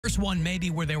first one maybe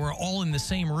where they were all in the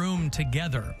same room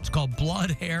together. It's called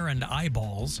Blood, Hair, and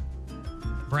Eyeballs.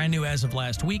 Brand new as of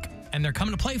last week. And they're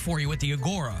coming to play for you at the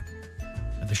Agora.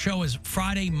 The show is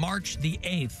Friday, March the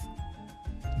 8th.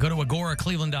 Go to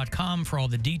agoracleveland.com for all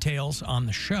the details on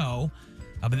the show.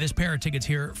 But this pair of tickets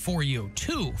here for you.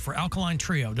 2 for Alkaline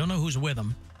Trio. Don't know who's with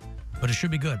them, but it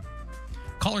should be good.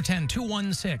 Caller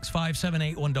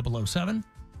 10-216-578-1007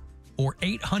 or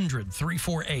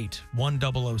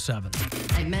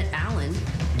 800-348-1007. I met Alan.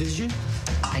 Did you?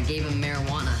 I gave him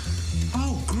marijuana.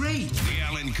 Oh, great. The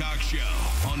Alan Cox Show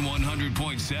on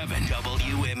 100.7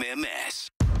 WMMS.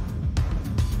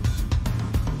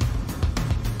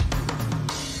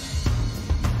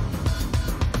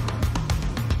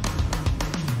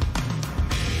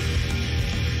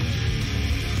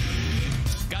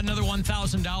 Got another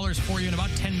 $1,000 for you in about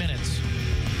 10 minutes.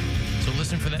 So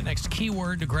listen for that next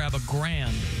keyword to grab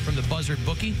 $1,000 from the Buzzard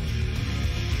bookie.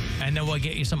 And then we'll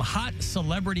get you some hot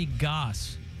celebrity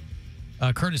goss,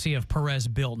 courtesy of Perez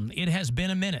Bilton. It has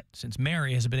been a minute since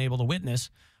Mary has been able to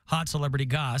witness hot celebrity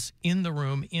goss in the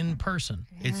room in person.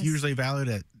 Yes. It's usually valued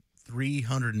at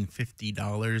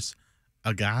 $350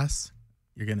 a goss.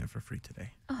 You're getting it for free today.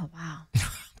 Oh, wow.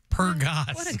 Per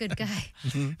goss. What a good guy.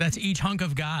 That's each hunk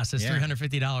of goss is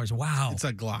 $350. Wow. It's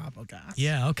a glob of goss.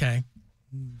 Yeah, okay.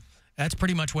 That's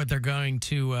pretty much what they're going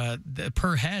to,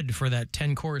 per head for that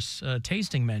 10-course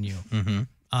tasting menu. Mm-hmm.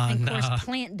 10-course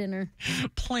plant dinner.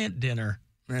 Plant dinner.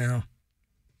 Yeah.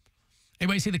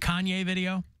 Anybody see the Kanye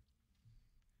video?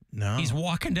 No. He's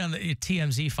walking down the,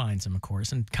 TMZ finds him, of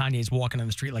course, and Kanye's walking down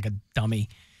the street like a dummy.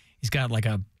 He's got like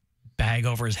a bag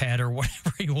over his head or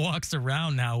whatever he walks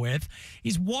around now with.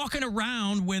 He's walking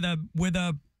around with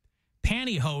a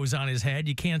pantyhose on his head.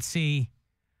 You can't see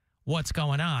what's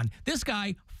going on. This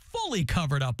guy fully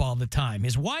covered up all the time.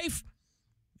 His wife,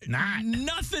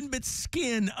 nothing but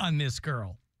skin on this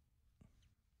girl.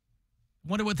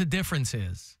 Wonder what the difference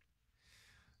is.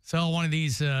 So one of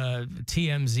these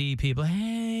TMZ people,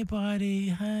 hey, buddy,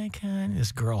 hi, Kanye.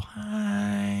 This girl,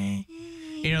 hi.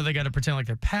 You know, they got to pretend like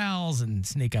they're pals and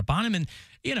sneak up on him. And,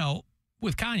 you know,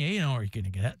 with Kanye, you know where you're going to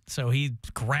get. So he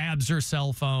grabs her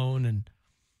cell phone. And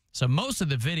so most of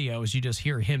the videos, you just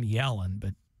hear him yelling.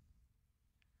 But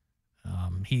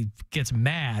he gets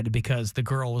mad because the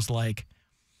girl was like,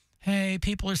 hey,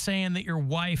 people are saying that your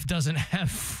wife doesn't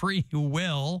have free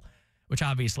will, which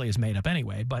obviously is made up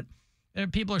anyway. But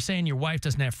people are saying your wife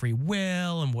doesn't have free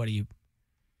will. And what do you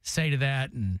say to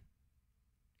that? And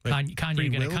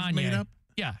Kanye going to Kanye. Made up?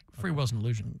 Yeah, free will's an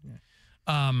illusion.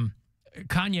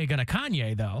 Kanye gonna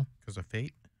Kanye, though. Because of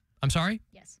fate? I'm sorry?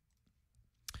 Yes.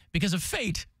 Because of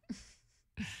fate.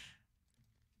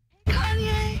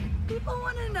 Kanye, people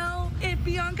want to know if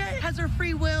Bianca has her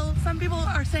free will. Some people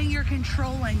are saying you're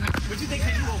controlling. Would you think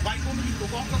that you a white woman, you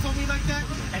could walk up on me like that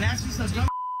and ask me some dumb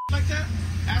like that?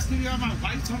 Ask me about my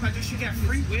wife, talking about she got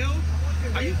free will?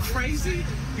 Are you crazy?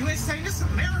 You ain't saying this is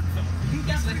America. You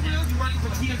got free will, you running for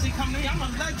TMZ company. I'm a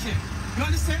legend. You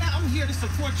understand that? I'm here to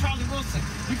support Charlie Wilson.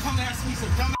 You come and ask me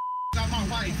some dumb about my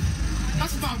wife.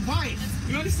 That's my wife.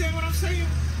 You understand what I'm saying?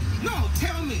 No,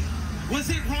 tell me. Was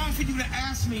it wrong for you to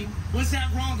ask me? Was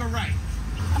that wrong or right?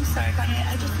 I'm sorry, Kanye.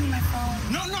 I just need my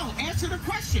phone. No. Answer the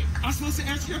question. I'm supposed to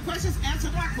answer your questions.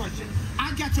 Answer my question.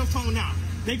 I got your phone now.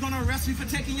 They gonna arrest me for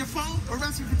taking your phone?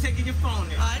 Arrest me for taking your phone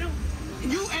then? I don't.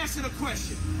 You answer the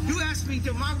question. You asked me,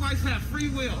 did my wife have free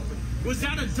will? Was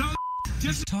that a dumb?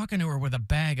 He's talking to her with a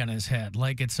bag on his head.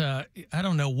 Like it's I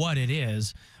don't know what it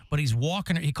is, but he's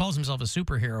walking. He calls himself a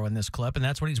superhero in this clip, and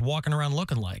that's what he's walking around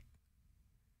looking like.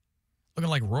 Looking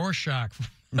like Rorschach.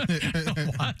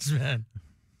 Watchmen.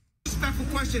 Respectful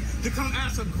question to come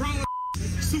ask a grown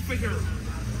superhero.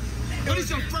 What is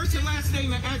your first and last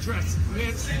name and address,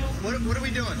 miss? What are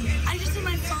we doing? I just need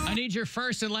my phone. I need your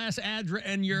first and last address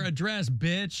and your address,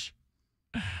 bitch.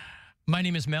 My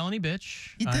name is Melanie,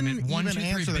 bitch. He didn't even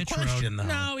answer the question, though.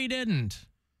 No, he didn't.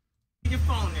 Your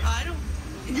phone there. I don't.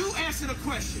 You answer the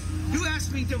question. You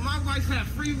asked me, did my wife have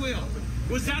free will?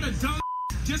 Was that a dumb,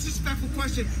 disrespectful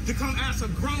question to come ask a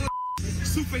grown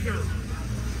superhero?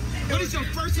 What is your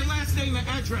first and last name and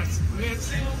address,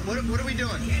 miss? What are we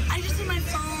doing? I just need my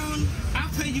phone. I'll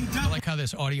pay you double. I like how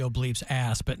this audio bleeps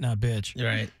ass, but not bitch.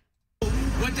 Right.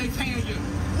 What they paying you?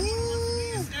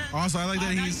 Also, I like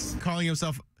that he's calling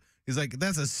himself. He's like,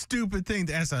 that's a stupid thing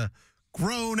to ask a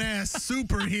grown-ass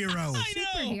superhero. I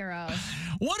know. Superhero.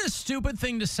 What a stupid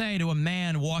thing to say to a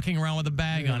man walking around with a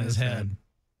bag on his head.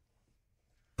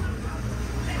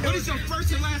 What is your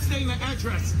first and last name and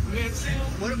address, miss?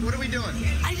 What are we doing?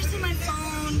 I just need my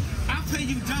phone. I'll pay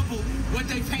you double what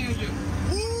they paying you.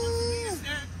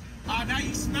 Now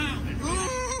you smiling.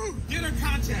 Get her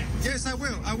contact. Yes, I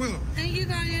will. Thank you,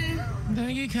 Kanye.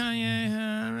 Thank you,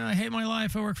 Kanye. I hate my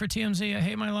life. I work for TMZ. I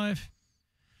hate my life.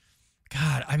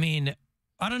 God, I mean,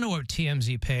 I don't know what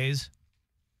TMZ pays,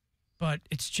 but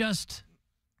it's just...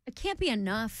 It can't be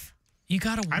enough. You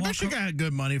got to walk... I bet she got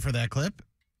good money for that clip.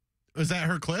 Was that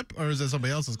her clip, or is that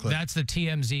somebody else's clip? That's the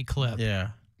TMZ clip. Yeah.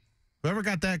 Whoever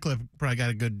got that clip probably got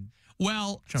a good...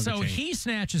 Well, chunk of so change. he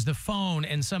snatches the phone,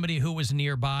 and somebody who was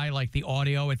nearby, like the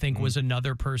audio, I think, was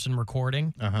another person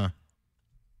recording. Uh-huh.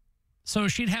 So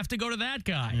she'd have to go to that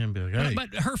guy. And be like, hey.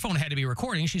 But her phone had to be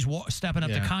recording. She's stepping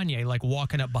up to Yeah. Kanye, like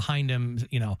walking up behind him,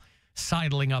 you know,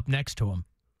 sidling up next to him.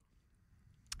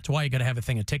 That's why you got to have a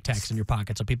thing of Tic Tacs in your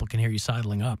pocket so people can hear you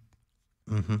sidling up.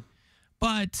 Mm-hmm.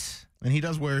 But... And he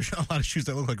does wear a lot of shoes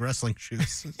that look like wrestling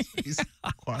shoes. He's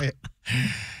quiet.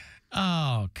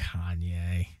 Oh,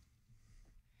 Kanye.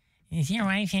 If your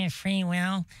wife has free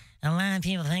will, a lot of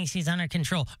people think she's under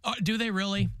control. Do they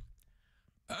really?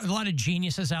 A lot of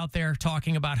geniuses out there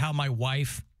talking about how my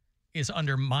wife is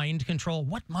under mind control.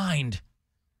 What mind?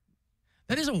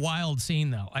 That is a wild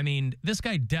scene, though. I mean, this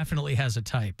guy definitely has a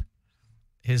type.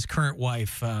 His current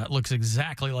wife looks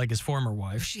exactly like his former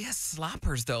wife. She has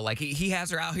sloppers, though. Like, he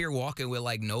has her out here walking with,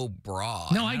 like, no bra.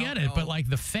 No, I get it. But, like,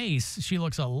 the face, she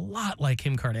looks a lot like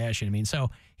Kim Kardashian. I mean, so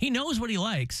he knows what he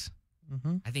likes.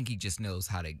 Mm-hmm. I think he just knows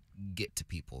how to get to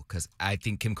people, because I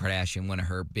think Kim Kardashian, one of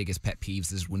her biggest pet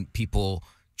peeves is when people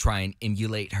try and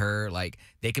emulate her. Like,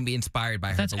 they can be inspired by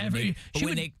her. That's but every...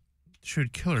 She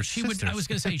would kill her She sisters. would. I was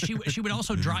going to say she would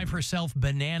also drive herself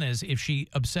bananas if she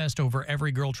obsessed over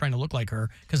every girl trying to look like her,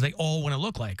 because they all want to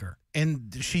look like her.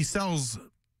 And she sells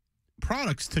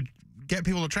products to get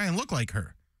people to try and look like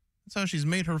her. That's how she's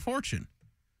made her fortune.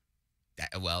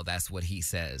 Well, that's what he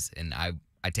says, and I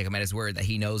take him at his word that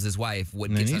he knows his wife. What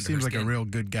gets he under seems her like skin. a real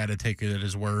good guy to take it at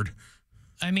his word.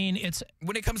 I mean, it's...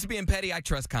 When it comes to being petty, I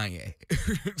trust Kanye.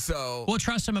 So... Well,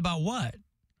 trust him about what?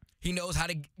 He knows how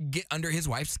to get under his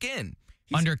wife's skin.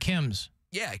 Under Kim's.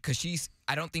 Yeah, because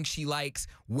I don't think she likes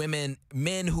men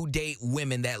who date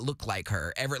women that look like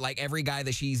her. Every guy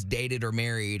that she's dated or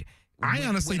married. I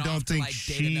honestly went don't off to, think date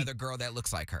she... another girl that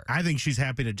looks like her. I think she's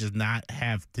happy to just not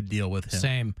have to deal with him.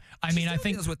 Same. I mean, I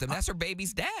think... deals with him. That's her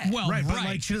baby's dad. Well, right, but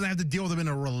like she doesn't have to deal with him in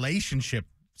a relationship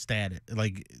status,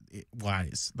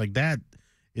 wise. Like that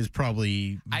is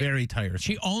probably very tiresome.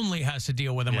 She only has to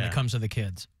deal with him when it comes to the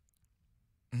kids.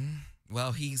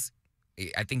 Well,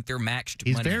 I think they're matched.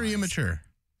 He's very immature.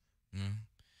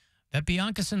 That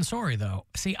Bianca Sensori, though,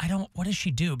 see, what does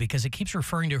she do? Because it keeps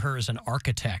referring to her as an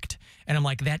architect. And I'm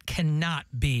like, that cannot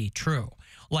be true.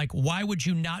 Like, why would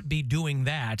you not be doing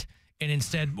that? And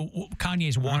instead,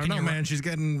 Kanye's walking I don't know, around. man. She's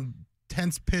getting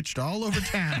tense pitched all over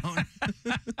town.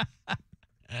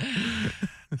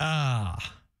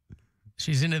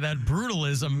 She's into that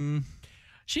brutalism.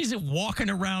 She's walking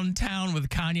around town with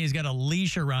Kanye's got a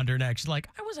leash around her neck. She's like,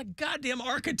 I was a goddamn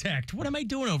architect. What am I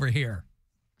doing over here?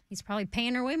 He's probably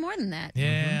paying her way more than that.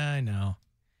 Yeah, I know.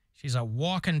 She's a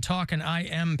walking, talking I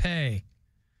am pay.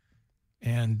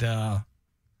 And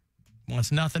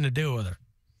wants nothing to do with her.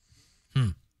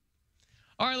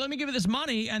 All right, let me give you this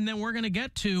money, and then we're going to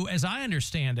get to, as I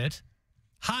understand it,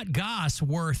 hot goss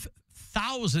worth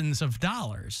thousands of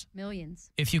dollars.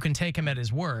 Millions. If you can take him at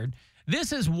his word.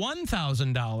 This is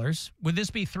 $1,000. Would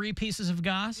this be 3 pieces of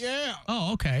goss? Yeah.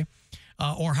 Oh, okay.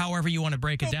 Or however you want to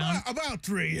break it down. About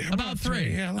 3. About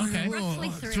 3. Yeah, Okay. Roughly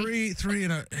 3. 3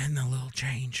 and a little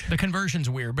change. The conversion's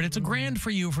weird, but it's $1,000 for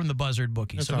you from the Buzzard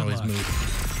bookie. That's so good always luck.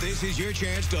 moved. This is your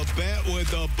chance to bet with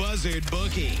the Buzzard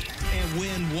Bookie and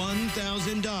win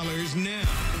 $1,000 now.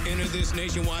 Enter this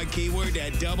nationwide keyword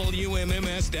at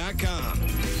WMMS.com.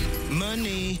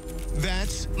 Money,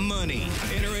 that's money.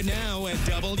 Enter it now at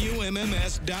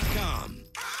WMMS.com.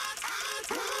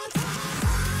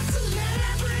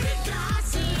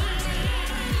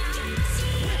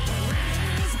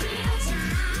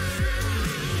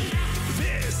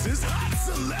 This is Hot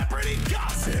Celebrity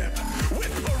Gossip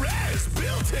with Perez,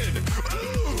 Bilton.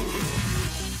 Ooh.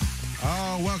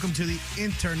 Oh, welcome to the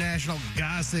International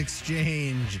Goss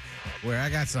Exchange, where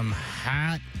I got some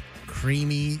hot,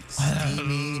 creamy,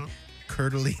 steamy,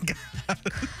 curdly.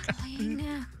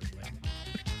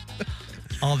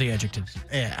 All the adjectives.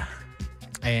 Yeah.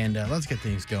 And let's get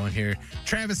things going here.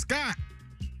 Travis Scott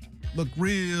looked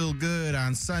real good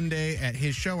on Sunday at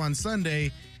his show on Sunday.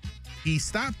 He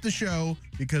stopped the show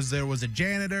because there was a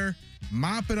janitor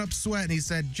mopping up sweat. And he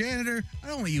said, janitor, I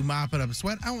don't want you mopping up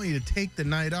sweat. I want you to take the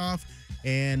night off.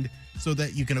 And so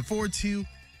that you can afford to,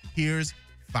 here's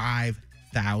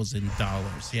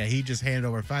 $5,000. Yeah, he just handed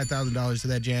over $5,000 to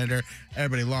that janitor.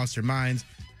 Everybody lost their minds.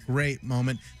 Great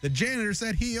moment. The janitor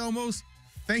said he almost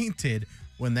fainted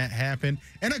when that happened.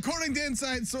 And according to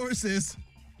inside sources,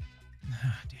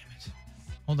 Damn it.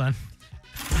 Hold on.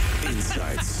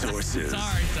 Inside sources.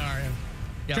 Sorry.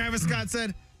 Yep. Travis Scott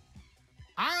said,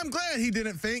 I'm glad he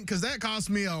didn't faint because that cost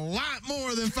me a lot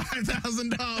more than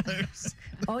 $5,000.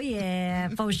 Oh, yeah.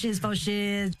 Faux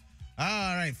shiz.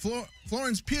 All right.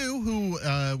 Florence Pugh, who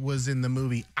was in the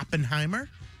movie Oppenheimer,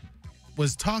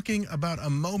 was talking about a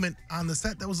moment on the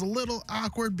set that was a little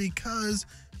awkward because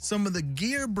some of the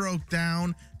gear broke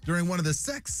down during one of the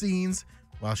sex scenes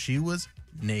while she was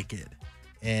naked.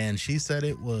 And she said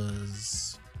it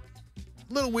was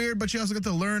a little weird, but she also got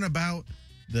to learn about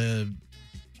the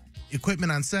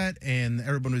equipment on set, and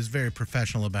everyone was very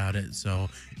professional about it, so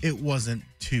it wasn't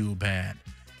too bad.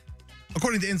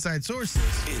 According to inside sources,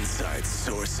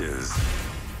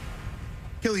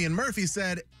 Cillian Murphy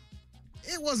said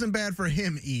it wasn't bad for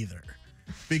him either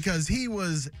because he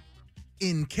was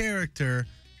in character,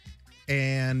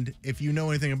 and if you know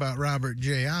anything about Robert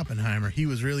J. Oppenheimer, he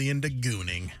was really into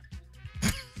gooning.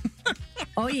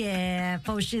 Oh, yeah.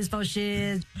 Faux shiz.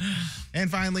 And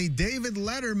finally, David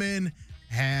Letterman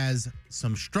has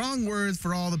some strong words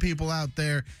for all the people out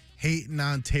there hating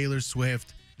on Taylor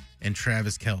Swift and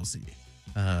Travis Kelce.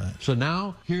 So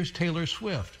now here's Taylor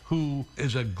Swift, who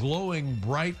is a glowing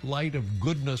bright light of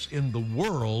goodness in the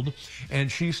world, and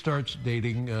she starts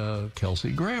dating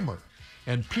Kelsey Grammer.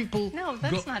 And people No,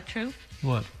 that's not true.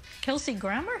 What? Kelsey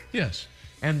Grammer? Yes.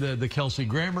 And the Kelsey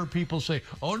Grammer people say,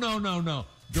 oh, no.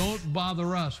 Don't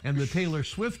bother us. And the Taylor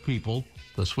Swift people,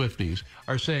 the Swifties,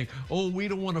 are saying, oh, we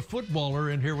don't want a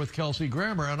footballer in here with Kelsey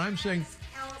Grammer. And I'm saying,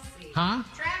 Kelce. huh?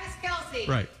 Travis Kelce.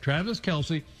 Right, Travis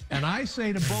Kelce. And I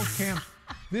say to both camps,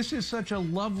 this is such a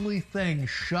lovely thing.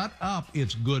 Shut up.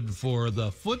 It's good for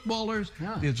the footballers.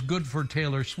 Yeah. It's good for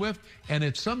Taylor Swift. And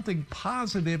it's something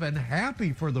positive and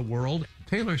happy for the world.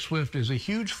 Taylor Swift is a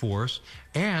huge force,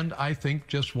 and I think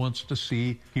just wants to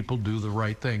see people do the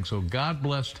right thing. So God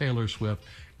bless Taylor Swift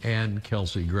and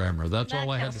Kelsey Grammer. That's all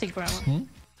I had. Kelsey Grammer.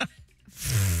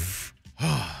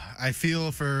 I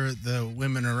feel for the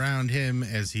women around him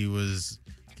as he was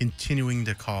continuing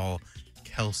to call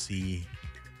Kelsey,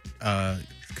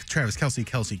 Travis Kelce,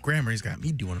 Kelsey Grammer. He's got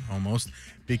me doing it almost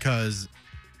because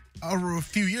a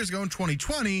few years ago in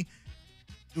 2020,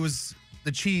 it was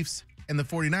the Chiefs and the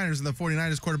 49ers, and the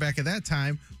 49ers quarterback at that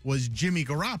time was Jimmy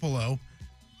Garoppolo,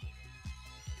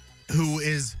 who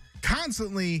is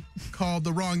constantly called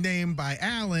the wrong name by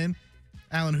Alan.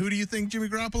 Alan, who do you think Jimmy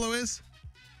Garoppolo is?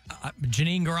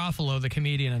 Janine Garofalo, the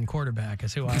comedian and quarterback,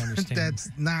 is who I understand. That's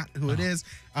not who it is.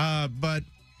 But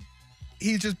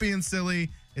he's just being silly.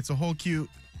 It's a whole cute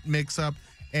mix-up.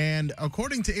 And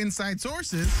according to inside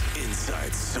sources,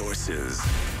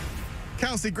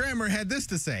 Kelsey Grammer had this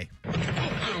to say. Oh,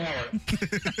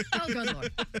 good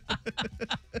Lord.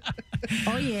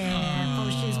 Oh,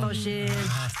 yeah. Faux shiz.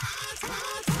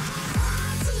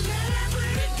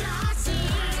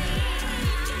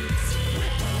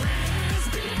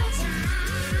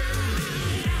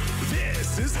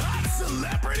 This is Hot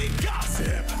Celebrity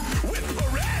Gossip with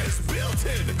Perez,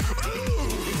 Bilton.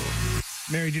 Ooh.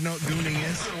 Mary, do you know what gooning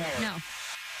is? No,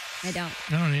 I don't.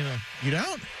 I don't either. You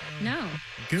don't? No.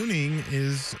 Gooning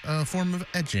is a form of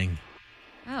edging.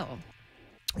 Oh.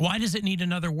 Why does it need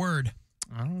another word?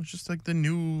 I don't know. It's just like the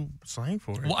new slang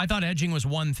for it. Well, I thought edging was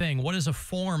one thing. What is a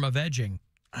form of edging?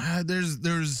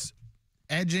 There's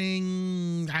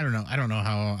edging. I don't know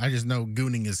how. I just know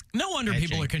gooning is. No wonder edging.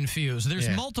 people are confused. There's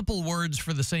multiple words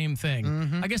for the same thing.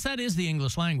 Mm-hmm. I guess that is the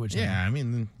English language. Yeah, then. I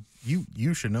mean,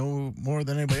 you should know more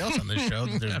than anybody else on this show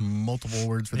that there's multiple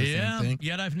words for the same thing.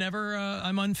 Yet I've never.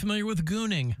 I'm unfamiliar with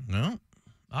gooning. No.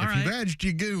 All if right. you've edged,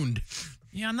 you gooned.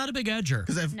 Yeah, I'm not a big edger.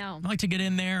 No. I like to get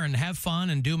in there and have fun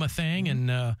and do my thing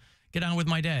and get on with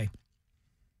my day.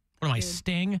 What am I,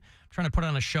 Sting? Trying to put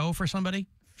on a show for somebody?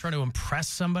 Trying to impress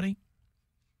somebody?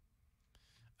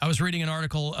 I was reading an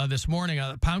article this morning.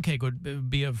 Poundcake would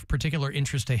be of particular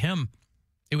interest to him.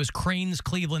 It was Crane's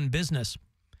Cleveland Business.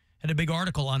 Had a big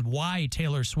article on why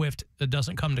Taylor Swift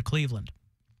doesn't come to Cleveland.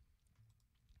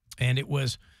 And it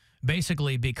was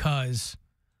basically because...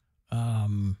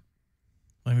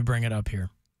 let me bring it up here.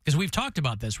 Because we've talked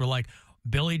about this. We're like,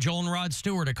 Billy Joel and Rod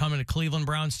Stewart are coming to Cleveland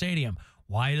Brown Stadium.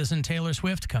 Why doesn't Taylor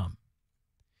Swift come?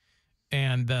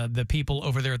 And the people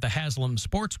over there at the Haslam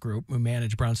Sports Group who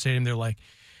manage Brown Stadium, they're like,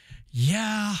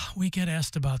 yeah, we get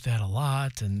asked about that a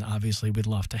lot. And obviously we'd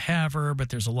love to have her, but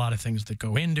there's a lot of things that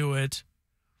go into it.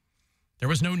 There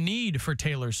was no need for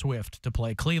Taylor Swift to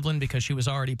play Cleveland because she was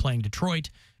already playing Detroit,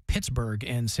 Pittsburgh,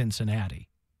 and Cincinnati.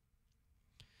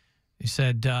 He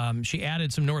said she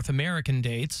added some North American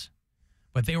dates,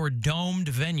 but they were domed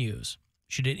venues.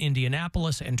 She did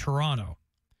Indianapolis and Toronto.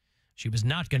 She was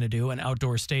not going to do an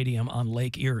outdoor stadium on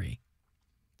Lake Erie.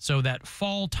 So that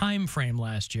fall time frame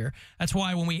last year, that's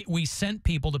why when we sent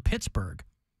people to Pittsburgh,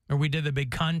 or we did the big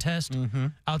contest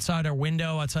outside our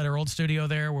window, outside our old studio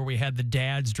there, where we had the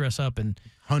dads dress up and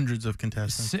hundreds of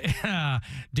contestants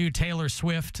do Taylor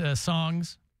Swift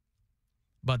songs.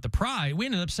 But the prize, we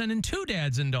ended up sending 2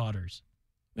 dads and daughters.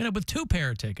 We ended up with 2 pair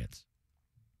of tickets.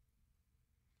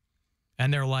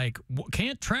 And they're like,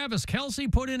 can't Travis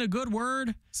Kelce put in a good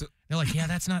word? So they're like, yeah,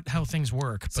 that's not how things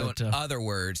work. So but, in other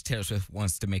words, Taylor Swift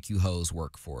wants to make you hoes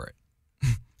work for it.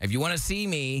 If you want to see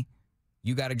me,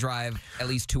 you got to drive at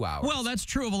least 2 hours. Well, that's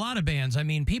true of a lot of bands. I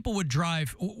mean, people would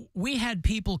drive. We had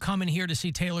people coming here to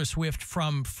see Taylor Swift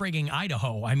from frigging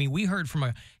Idaho. I mean, we heard from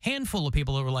a handful of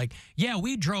people that were like, yeah,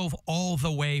 we drove all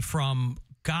the way from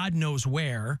God knows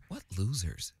where. What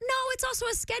losers? No, it's also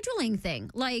a scheduling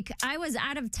thing. Like, I was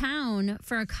out of town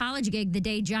for a college gig the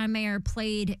day John Mayer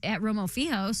played at Romo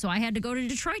Fijo, so I had to go to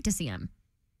Detroit to see him.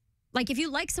 Like, if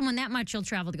you like someone that much, you'll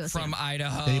travel to go see him. From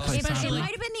Idaho. It might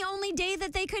have been the only day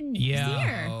that they could see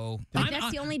her. Like,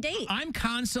 that's the only date. I'm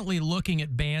constantly looking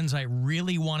at bands I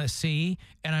really want to see,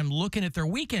 and I'm looking at their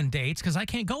weekend dates because I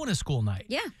can't go on a school night.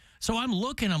 Yeah. So I'm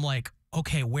looking, I'm like,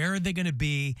 okay, where are they going to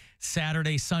be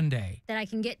Saturday, Sunday? That I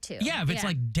can get to. Yeah, if it's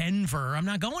like Denver, I'm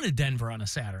not going to Denver on a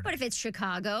Saturday. But if it's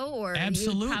Chicago or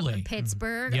Absolutely.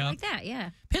 Pittsburgh, Yep. like that,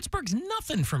 yeah. Pittsburgh's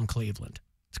nothing from Cleveland.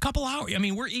 It's a couple hours. I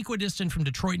mean, we're equidistant from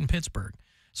Detroit and Pittsburgh.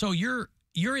 So you're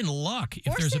in luck. If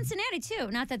Or there's Cincinnati, too.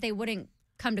 Not that they wouldn't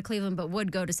come to Cleveland, but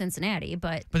would go to Cincinnati.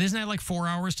 But isn't that like 4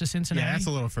 hours to Cincinnati? Yeah, that's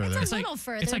a little further. It's a little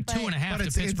further. It's like 2.5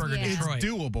 to Pittsburgh or Detroit. It's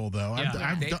doable, though.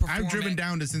 Yeah. I've driven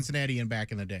down to Cincinnati and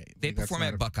back in the day. They perform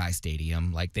at Buckeye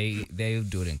Stadium. Like, they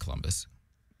do it in Columbus.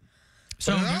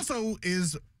 So it also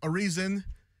is a reason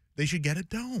they should get a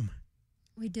dome.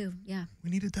 we do, yeah. We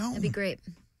need a dome. That'd be great.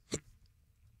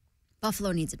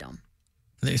 Buffalo needs a dome.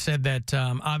 They said that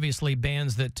obviously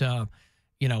bands that,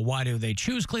 why do they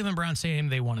choose Cleveland Brown Stadium?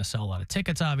 They want to sell a lot of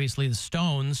tickets, obviously. The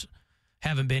Stones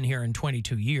haven't been here in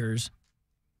 22 years,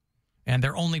 and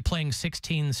they're only playing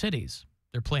 16 cities.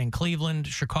 They're playing Cleveland,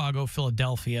 Chicago,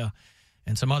 Philadelphia,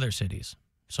 and some other cities.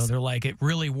 So they're like, it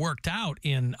really worked out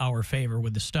in our favor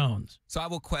with the Stones. So I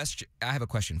have a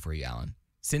question for you, Alan.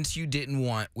 Since you didn't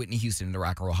want Whitney Houston in the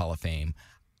Rock and Roll Hall of Fame,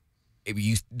 if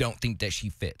you don't think that she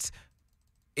fits,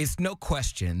 it's no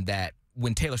question that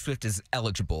when Taylor Swift is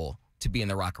eligible to be in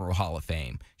the Rock and Roll Hall of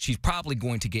Fame, she's probably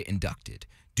going to get inducted.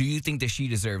 Do you think that she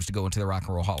deserves to go into the Rock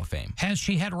and Roll Hall of Fame? Has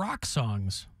she had rock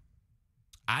songs?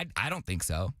 I don't think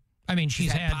so. I mean,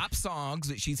 she's had pop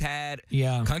songs. She's had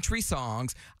Yeah. country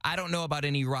songs. I don't know about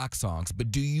any rock songs,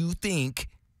 but do you think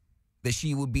that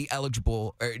she would be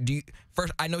eligible? Or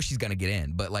first, I know she's going to get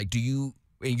in, but like, do you,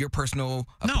 in your personal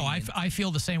opinion? No, I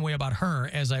feel the same way about her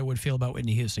as I would feel about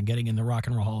Whitney Houston getting in the Rock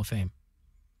and Roll Hall of Fame.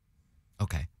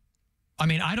 Okay. I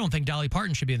mean, I don't think Dolly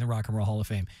Parton should be in the Rock and Roll Hall of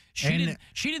Fame. She didn't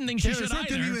think she Taylor should Swift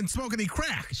either. didn't even smoke any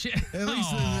crack. At least,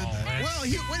 Oh,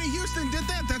 Whitney Houston did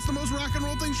that. That's the most rock and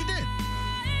roll thing she did.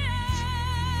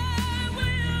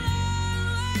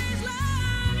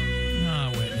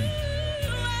 Oh, Whitney.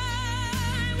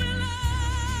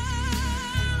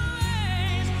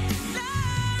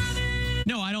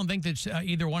 No, I don't think that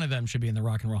either one of them should be in the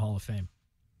Rock and Roll Hall of Fame.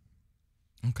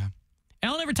 Okay.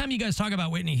 Alan, every time you guys talk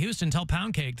about Whitney Houston, tell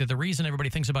Poundcake that the reason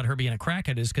everybody thinks about her being a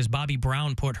crackhead is because Bobby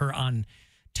Brown put her on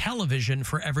television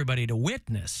for everybody to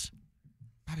witness.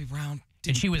 Bobby Brown.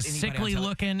 And she was sickly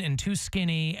looking and too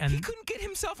skinny. And he couldn't get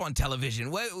himself on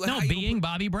television. Being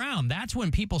Bobby Brown. That's when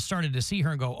people started to see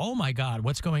her and go, oh, my God,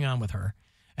 what's going on with her?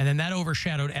 And then that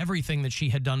overshadowed everything that she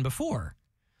had done before.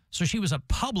 So she was a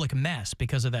public mess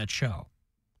because of that show.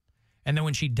 And then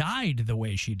when she died the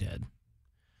way she did,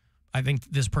 I think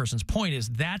this person's point is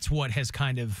that's what has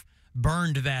kind of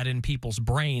burned that in people's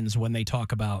brains when they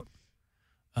talk about,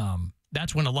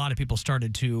 that's when a lot of people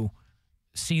started to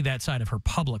see that side of her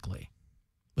publicly,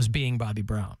 was being Bobby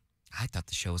Brown. I thought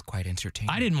the show was quite entertaining.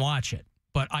 I didn't watch it,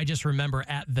 but I just remember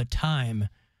at the time,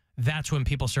 that's when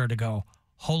people started to go,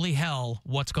 holy hell,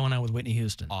 what's going on with Whitney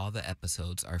Houston? All the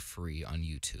episodes are free on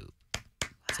YouTube.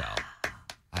 So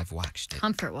I've watched it.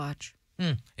 Comfort watch.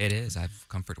 It is. I've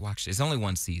comfort watched it. It's only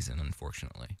one season,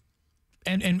 unfortunately.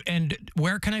 And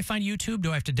where can I find YouTube? Do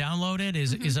I have to download it?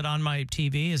 Is it on my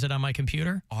TV? Is it on my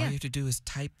computer? All you have to do is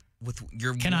type with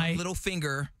your little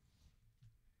finger,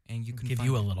 and you can give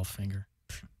you a little finger.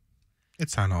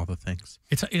 It's on all the things.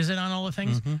 Is it on all the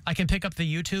things? I can pick up the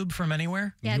YouTube from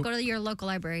anywhere? Yeah, go to your local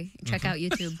library and check out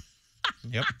YouTube.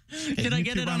 Yep. Can I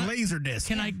get it on Laserdisc?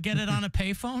 Can I get it on a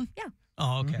payphone? Yeah.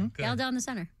 Oh, okay. Good. Dial down the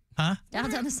center. Huh? Dial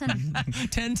down the center.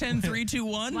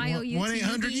 10-10-321? Y-O-U-T-U-B.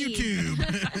 1-800-YouTube.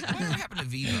 What happened to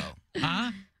Vivo?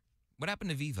 Huh? What happened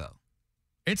to Vivo?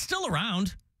 It's still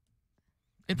around.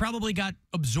 It probably got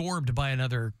absorbed by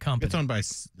another company. It's owned by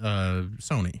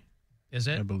Sony. Is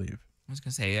it? I believe. I was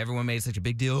going to say, everyone made such a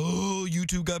big deal. Oh,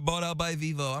 YouTube got bought out by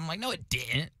Vivo. I'm like, no, it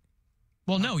didn't.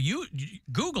 Well, no,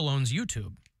 Google owns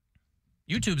YouTube.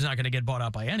 YouTube's not going to get bought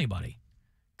out by anybody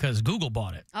because Google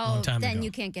bought it a long time then ago.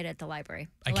 you can't get it at the library.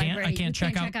 I can't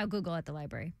check out Check out Google at the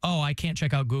library. Oh, I can't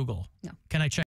check out Google. No. Can I check